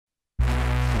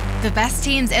The best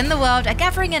teams in the world are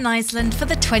gathering in Iceland for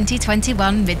the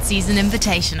 2021 Mid-Season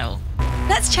Invitational.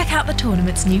 Let's check out the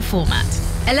tournament's new format.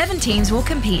 11 teams will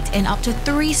compete in up to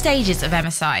 3 stages of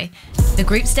MSI: the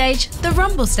group stage, the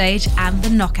rumble stage, and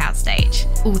the knockout stage.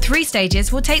 All 3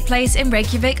 stages will take place in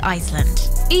Reykjavik, Iceland.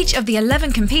 Each of the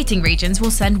 11 competing regions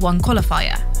will send one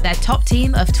qualifier, their top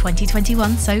team of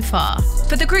 2021 so far.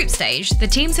 For the group stage, the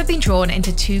teams have been drawn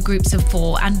into 2 groups of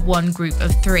 4 and 1 group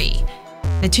of 3.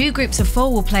 The 2 groups of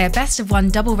 4 will play a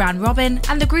best-of-1 double round robin,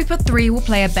 and the group of 3 will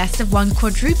play a best-of-1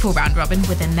 quadruple round robin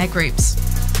within their groups.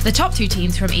 The top 2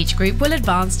 teams from each group will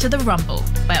advance to the rumble,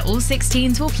 where all 6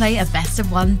 teams will play a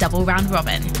best-of-1 double round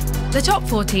robin. The top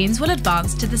 4 teams will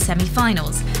advance to the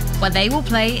semi-finals, where they will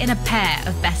play in a pair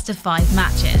of best-of-5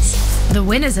 matches. The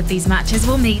winners of these matches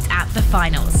will meet at the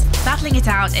finals, battling it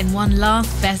out in one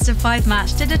last best-of-5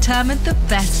 match to determine the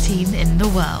best team in the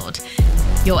world.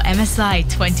 Your MSI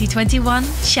 2021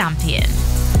 champion.